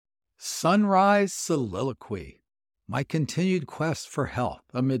Sunrise Soliloquy, my continued quest for health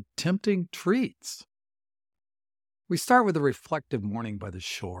amid tempting treats. We start with a reflective morning by the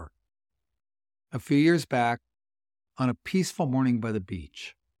shore. A few years back, on a peaceful morning by the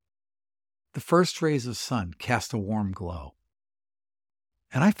beach, the first rays of sun cast a warm glow,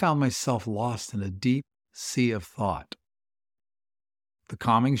 and I found myself lost in a deep sea of thought. The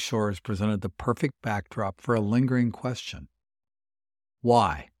calming shores presented the perfect backdrop for a lingering question.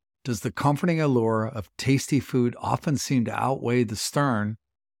 Why does the comforting allure of tasty food often seem to outweigh the stern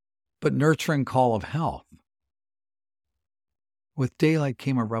but nurturing call of health? With daylight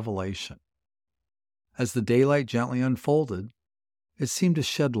came a revelation. As the daylight gently unfolded, it seemed to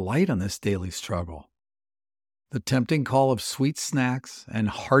shed light on this daily struggle. The tempting call of sweet snacks and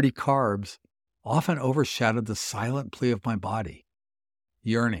hearty carbs often overshadowed the silent plea of my body,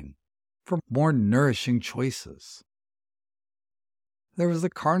 yearning for more nourishing choices. There was the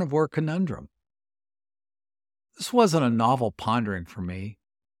carnivore conundrum. This wasn't a novel pondering for me.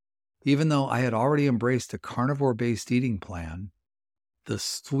 Even though I had already embraced a carnivore-based eating plan, the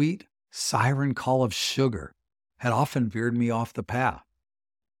sweet siren call of sugar had often veered me off the path.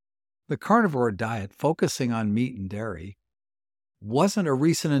 The carnivore diet, focusing on meat and dairy, wasn't a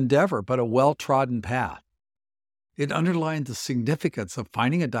recent endeavor, but a well-trodden path. It underlined the significance of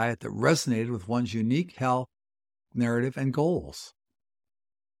finding a diet that resonated with one's unique health, narrative, and goals.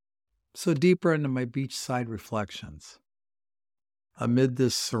 So deeper into my beachside reflections. Amid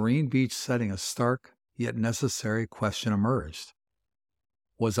this serene beach setting, a stark yet necessary question emerged.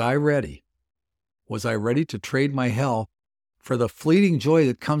 Was I ready? Was I ready to trade my health for the fleeting joy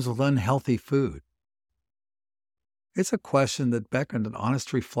that comes with unhealthy food? It's a question that beckoned an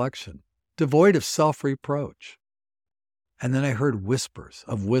honest reflection, devoid of self-reproach. And then I heard whispers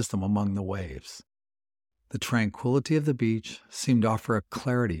of wisdom among the waves. The tranquility of the beach seemed to offer a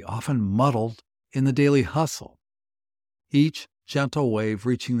clarity often muddled in the daily hustle. Each gentle wave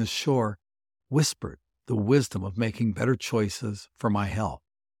reaching the shore whispered the wisdom of making better choices for my health.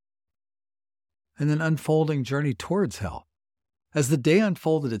 And an unfolding journey towards health. As the day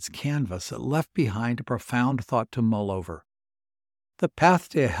unfolded its canvas, it left behind a profound thought to mull over. The path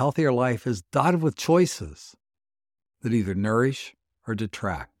to a healthier life is dotted with choices that either nourish or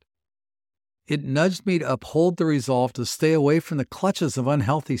detract. It nudged me to uphold the resolve to stay away from the clutches of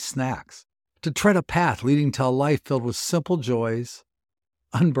unhealthy snacks, to tread a path leading to a life filled with simple joys,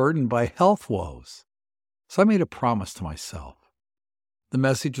 unburdened by health woes. So I made a promise to myself. The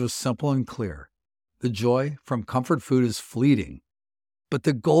message was simple and clear. The joy from comfort food is fleeting, but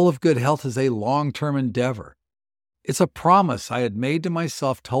the goal of good health is a long-term endeavor. It's a promise I had made to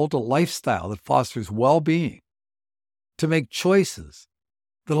myself to hold a lifestyle that fosters well-being, to make choices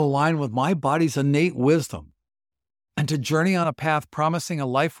that align with my body's innate wisdom, and to journey on a path promising a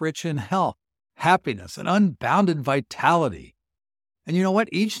life rich in health, happiness, and unbounded vitality. And you know what?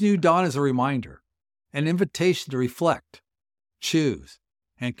 Each new dawn is a reminder, an invitation to reflect, choose,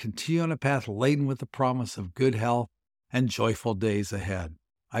 and continue on a path laden with the promise of good health and joyful days ahead.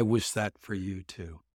 I wish that for you too.